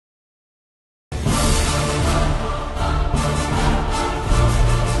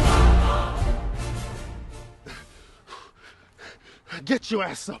Get your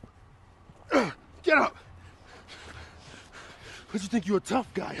ass up. Get up. What you think you're a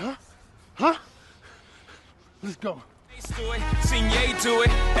tough guy, huh? Huh? Let's go. Seen Ye do it.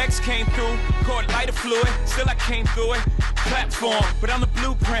 X came through, caught lighter fluid. Still I came through it. Platform, but I'm the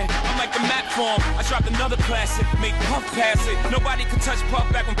blueprint. I'm like the map form. I dropped another classic, make Puff pass it. Nobody could touch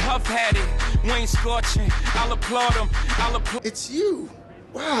Puff back when Puff had it. Wayne scorching, I'll applaud him. I'll applaud. It's you.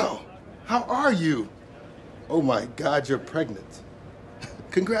 Wow. How are you? Oh my God, you're pregnant.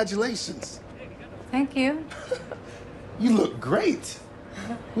 Congratulations. Thank you. You look great.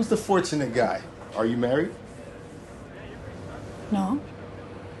 Who's the fortunate guy? Are you married? No.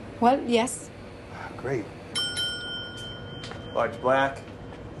 Well, yes. Great. Large black.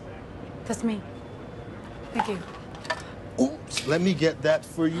 That's me. Thank you. Oops, let me get that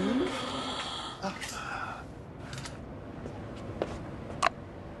for you.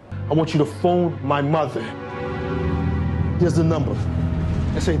 I want you to phone my mother. Here's the number.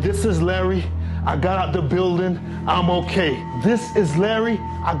 And say, this is Larry. I got out the building. I'm okay. This is Larry.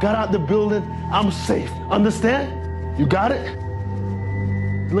 I got out the building. I'm safe. Understand? You got it?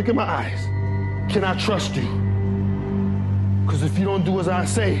 Look at my eyes. Can I trust you? Because if you don't do as I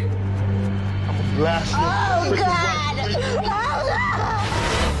say, I'm gonna blast you. Oh, God! Oh, God!